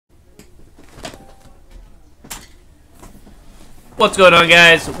What's going on,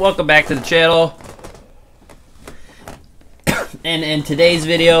 guys? Welcome back to the channel. And in today's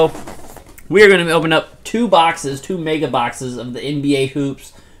video, we are going to open up two mega boxes of the NBA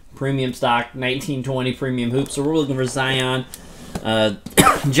hoops premium stock 1920 premium hoops. So we're looking for Zion,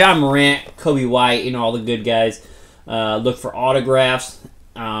 John Morant, Coby White, you know, all the good guys. Look for autographs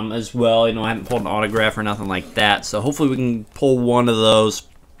as well. You know, I haven't pulled an autograph or nothing like that, so hopefully we can pull one of those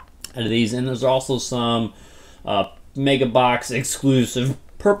out of these. And there's also some mega box exclusive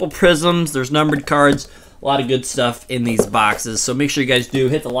purple prisms. There's numbered cards, a lot of good stuff in these boxes. So make sure you guys do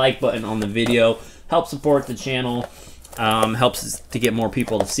hit the like button on the video. Help support the channel. Helps us to get more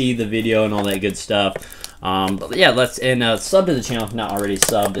people to see the video and all that good stuff. But yeah, sub to the channel if not already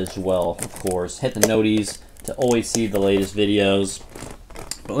subbed as well, of course. Hit the noties to always see the latest videos.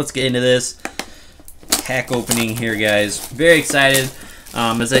 But let's get into this pack opening here, guys. Very excited.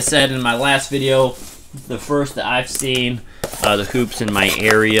 As I said in my last video, the first that I've seen the hoops in my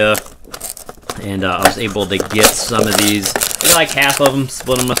area, and I was able to get some of these. I got like half of them,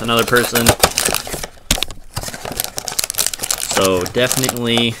 split them with another person. So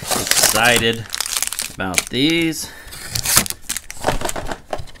definitely excited about these.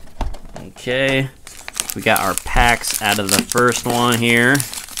 Okay, we got our packs out of the first one here.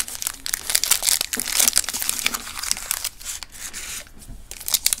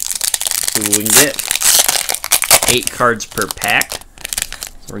 See what we can get. 8 cards per pack.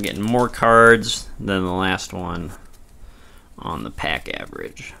 So we're getting more cards than the last one on the pack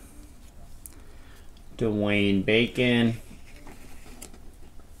average. Dwayne Bacon.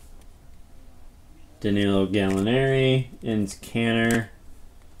 Danilo Gallinari. Ince Canner.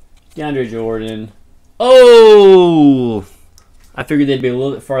 DeAndre Jordan. Oh! I figured they'd be a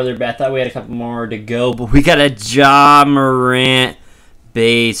little bit farther back. I thought we had a couple more to go, but we got a Ja Morant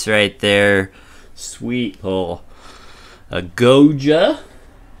base right there. Sweet pull. A Goja.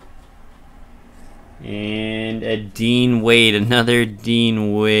 And a Dean Wade. Another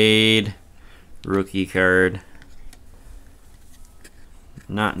Dean Wade rookie card.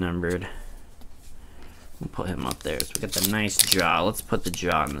 Not numbered. We'll put him up there. So we got the nice Ja. Let's put the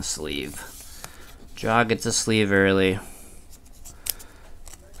Ja in the sleeve. Ja gets a sleeve early.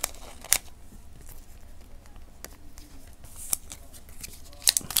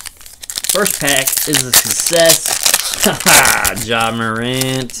 First pack is a success. Haha, Ja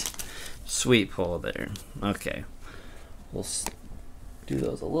Morant. Sweet pull there. Okay. We'll do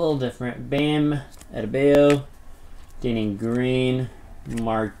those a little different. Bam Adebayo. Danny Green.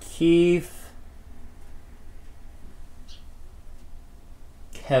 Markeith.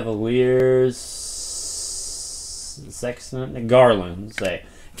 Cavaliers. Sexton. Garland. Say.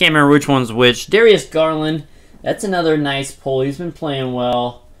 Can't remember which one's which. Darius Garland. That's another nice pull. He's been playing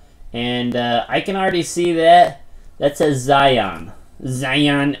well. And I can already see that. That says Zion.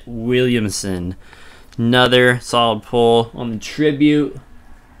 Zion Williamson. Another solid pull on the tribute.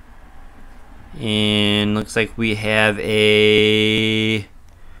 And looks like we have a...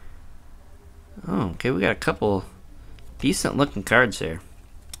 Oh, okay, we got a couple decent looking cards here.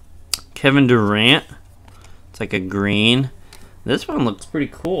 Kevin Durant. It's like a green. This one looks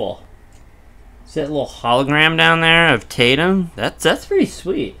pretty cool. See that little hologram down there of Tatum? That's pretty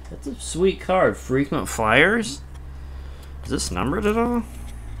sweet. That's a sweet card. Frequent Flyers. Is this numbered at all?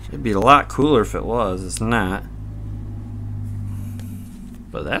 It'd be a lot cooler if it was. It's not.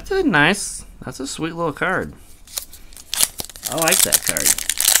 But that's a sweet little card. I like that card.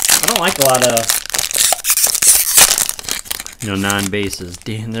 I don't like a lot of, non-bases.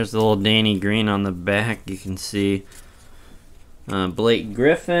 There's the little Danny Green on the back. You can see Blake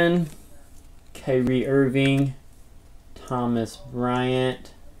Griffin. Kyrie Irving, Thomas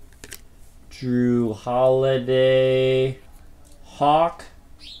Bryant, Drew Holiday, Hawk.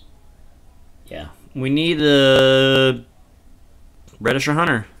 Yeah, we need a Reddish or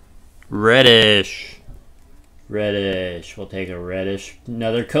Hunter. Reddish. We'll take a Reddish.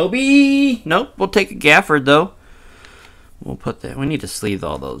 Another Coby. Nope, we'll take a Gafford though. We'll put that. We need to sleeve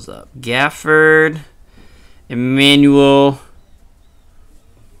all those up. Gafford, Emmanuel.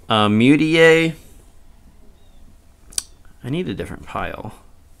 Mutier. I need a different pile.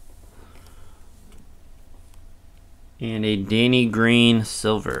 And a Danny Green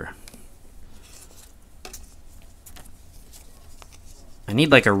silver. I need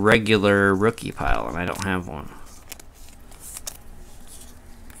like a regular rookie pile, and I don't have one.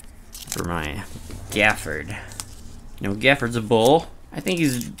 For my Gafford. Gafford's a bull. I think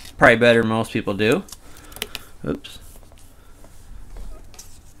he's probably better than most people do. Oops.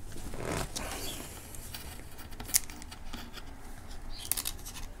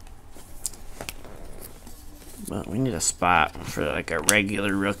 But we need a spot for like our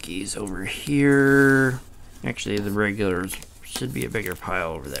regular rookies over here. Actually, the regulars should be a bigger pile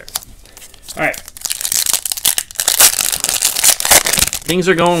over there. All right. Things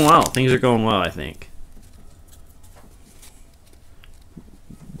are going well. Things are going well, I think.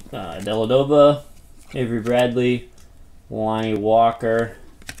 Deladova, Avery Bradley, Lonnie Walker,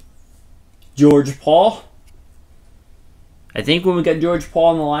 George Paul. I think when we got George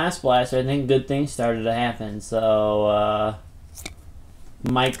Paul in the last blast, I think good things started to happen. So,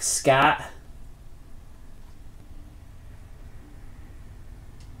 Mike Scott.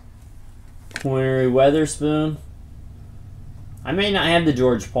 Corey Weatherspoon. I may not have the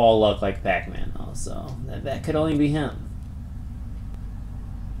George Paul luck like Packman, though, so that could only be him.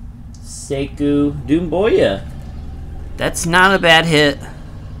 Sekou Doumbouya. That's not a bad hit.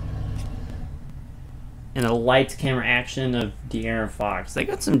 And a lights camera action of De'Aaron Fox. They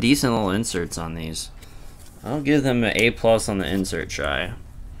got some decent little inserts on these. I'll give them an A+ on the insert try.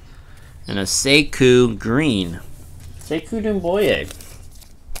 And a Sekou green. Sekou Doumbouya.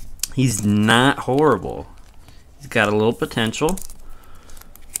 He's not horrible. He's got a little potential.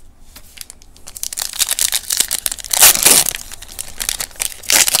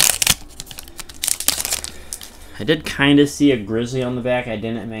 I did kind of see a Grizzly on the back. I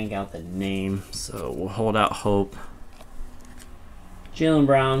didn't make out the name, so we'll hold out hope. Jaylen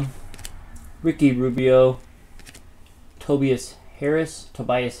Brown, Ricky Rubio, Tobias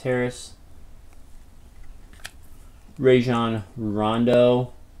Harris, Rajon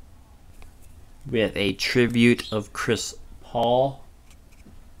Rondo. We have a tribute of Chris Paul,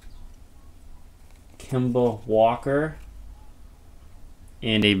 Kemba Walker,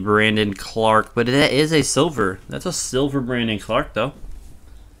 and a Brandon Clark, but that is a silver. That's a silver Brandon Clark, though.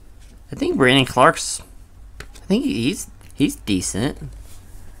 I think Brandon Clark's. I think he's decent.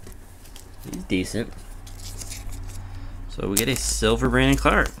 He's decent. So we get a silver Brandon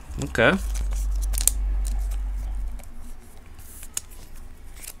Clark. Okay.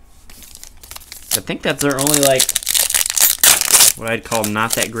 I think that's our only, like, what I'd call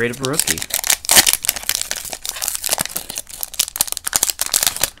not that great of a rookie.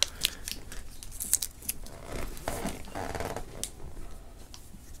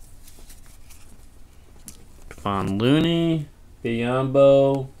 Von Looney,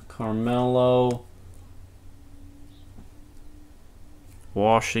 Biyombo, Carmelo,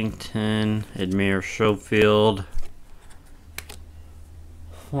 Washington, Admir Schofield,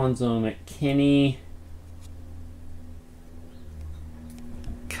 Lonzo McKinney,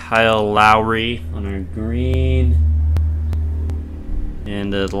 Kyle Lowry on our green,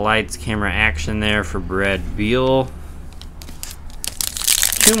 and the lights, camera, action there for Brad Beal.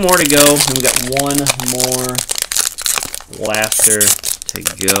 2 more to go, and we got 1 more blaster to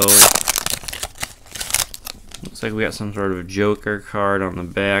go. Looks like we got some sort of Joker card on the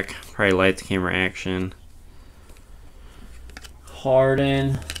back. Probably lights, camera, action.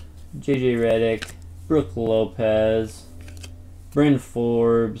 Harden, JJ Redick, Brooke Lopez, Bryn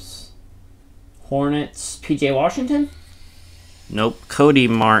Forbes, Hornets, PJ Washington? Nope, Cody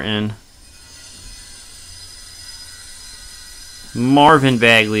Martin, Marvin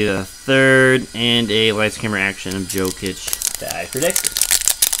Bagley III, and a lights, camera, action of Jokic that I predicted.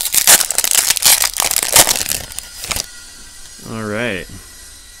 All right.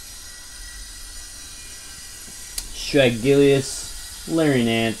 Shaq Gillius, Larry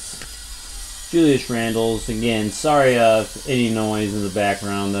Nance, Julius Randles. Again, sorry if any noise in the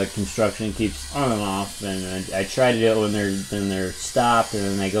background. The construction keeps on and off, and I try to do it when they're stopped, and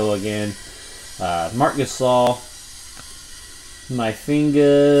then they go again. Marc Gasol, my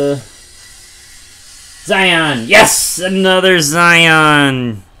finger, Zion. Yes, another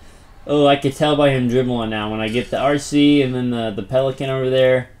Zion. Oh, I could tell by him dribbling now. When I get the RC and then the Pelican over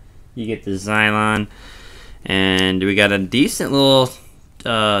there, you get the Zion. And we got a decent little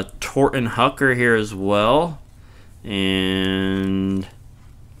Torton Hucker here as well. And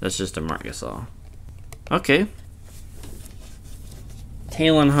that's just a Marc Gasol. Okay.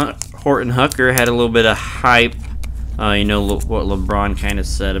 Talen Horton Hucker had a little bit of hype. You know what LeBron kind of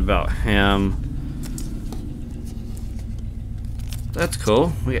said about him. That's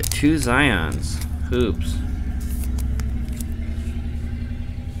cool. We got 2 Zions. Hoops.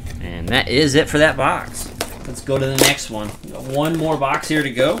 And that is it for that box. Let's go to the next one. We got 1 more box here to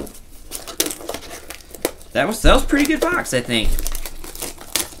go. That was a pretty good box, I think.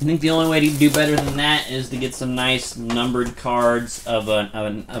 I think the only way to do better than that is to get some nice numbered cards of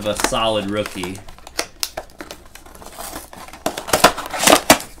a solid rookie.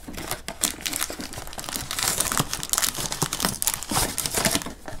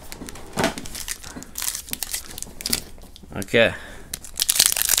 Okay.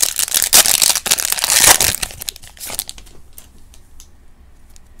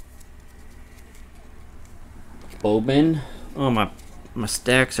 Open. Oh, my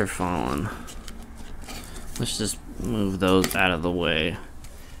stacks are falling. Let's just move those out of the way.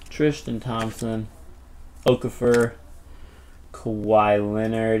 Tristan Thompson, Okafor, Kawhi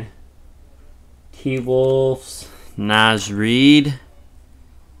Leonard, T-Wolves, Naz Reid,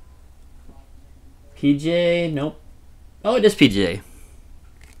 PJ, nope. Oh, it is PJ.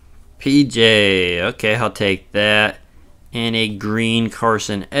 PJ, okay, I'll take that. And a green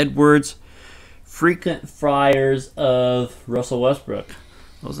Carson Edwards. Frequent flyers of Russell Westbrook.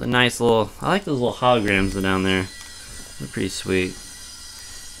 Those are nice little, I like those little holograms down there. They're pretty sweet.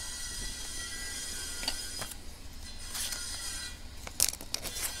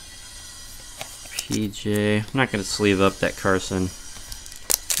 PJ, I'm not going to sleeve up that Carson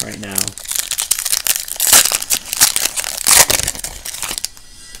right now.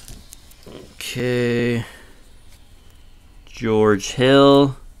 Okay. George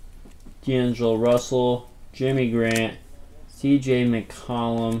Hill, D'Angelo Russell, Jimmy Grant, CJ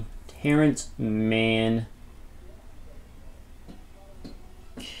McCollum, Terrence Mann.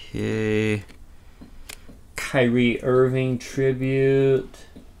 Okay. Kyrie Irving tribute.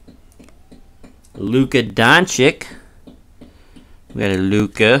 Luka Doncic. We got a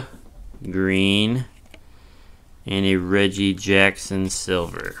Luka green and a Reggie Jackson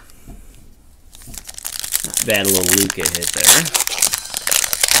silver. Not bad, a little Luka hit there.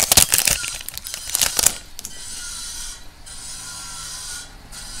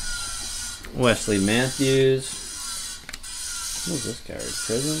 Wesley Matthews. What was this card?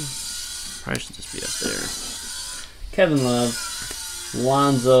 Prizm? Probably should just be up there. Kevin Love.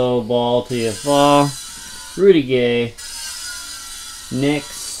 Lonzo Ball TFL. Rudy Gay.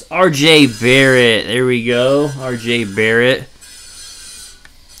 Knicks. RJ Barrett. There we go. RJ Barrett.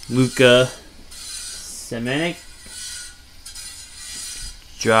 Luka Semitic.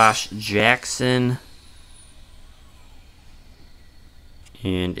 Josh Jackson.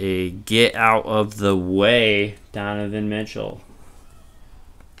 And a get out of the way Donovan Mitchell.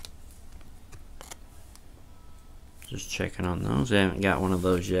 Just checking on those. I haven't got one of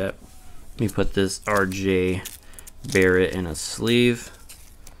those yet. Let me put this RJ Barrett in a sleeve.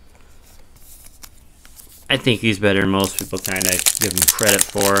 I think he's better than most people kind of give him credit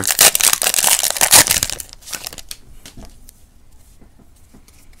for.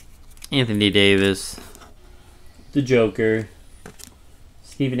 Anthony Davis, the Joker,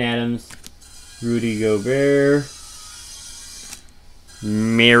 Steven Adams, Rudy Gobert,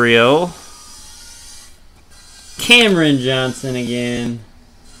 Mario, Cameron Johnson again,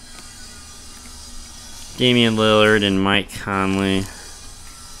 Damian Lillard, and Mike Conley.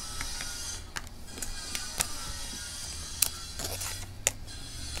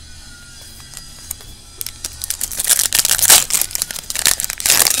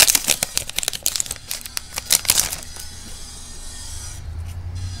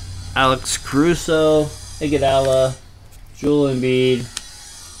 Alex Caruso, Iguodala, Joel Embiid,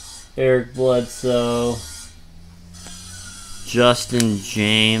 Eric Bledsoe, Justin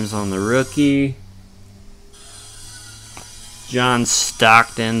James on the rookie, John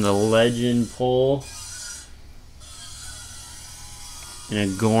Stockton, the legend pull, and a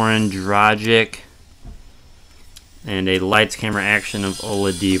Goran Dragic, and a lights, camera, action of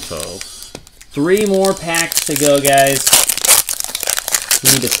Oladipo. 3 more packs to go, guys. We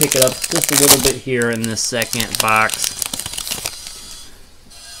need to pick it up just a little bit here in this second box.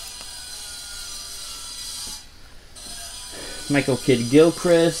 Michael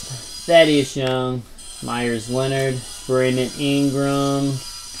Kidd-Gilchrist, Thaddeus Young, Myers Leonard, Brandon Ingram,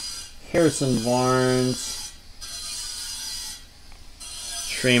 Harrison Barnes,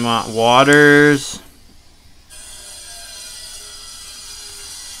 Tremont Waters,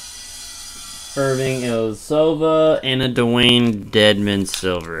 Irving Ilyasova, and a Dwayne Dedmon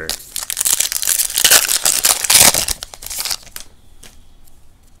silver.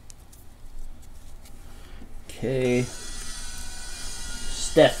 Okay.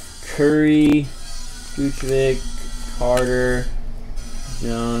 Steph Curry, Vucevic, Carter,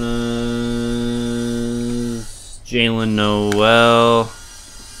 Jonas, Jalen Noel,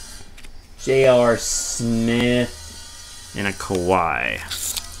 J.R. Smith, and a Kawhi.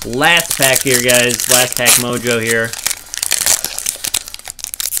 Last pack here, guys. Last pack mojo here.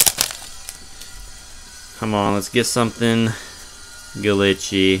 Come on, let's get something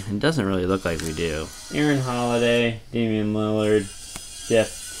glitchy. It doesn't really look like we do. Aaron Holiday, Damian Lillard,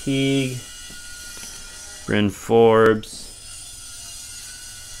 Jeff Teague, Bryn Forbes,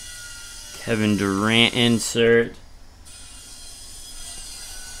 Kevin Durant insert,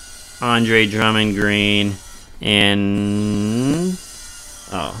 Andre Drummond green, and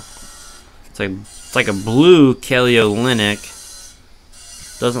it's like a blue Kelly Olynyk.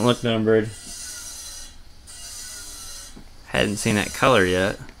 Doesn't look numbered. Hadn't seen that color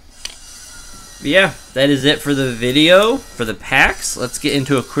yet. But yeah, that is it for the video for the packs. Let's get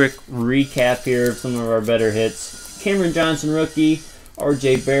into a quick recap here of some of our better hits. Cameron Johnson rookie,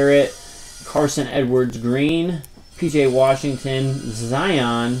 R.J. Barrett, Carson Edwards green, P.J. Washington,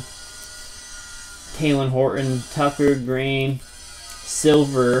 Zion, Talen Horton Tucker green,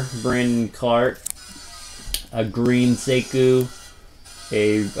 silver Brandon Clark, a green Sekou,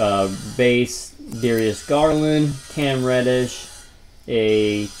 a base Darius Garland, Cam Reddish,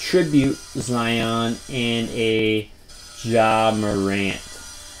 a tribute Zion, and a Ja Morant.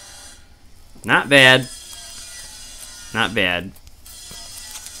 Not bad. Not bad.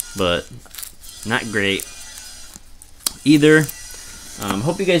 But not great either.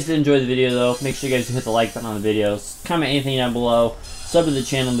 Hope you guys did enjoy the video, though. Make sure you guys hit the like button on the videos. Comment anything down below. Sub to the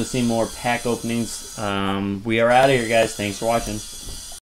channel to see more pack openings. We are out of here, guys. Thanks for watching.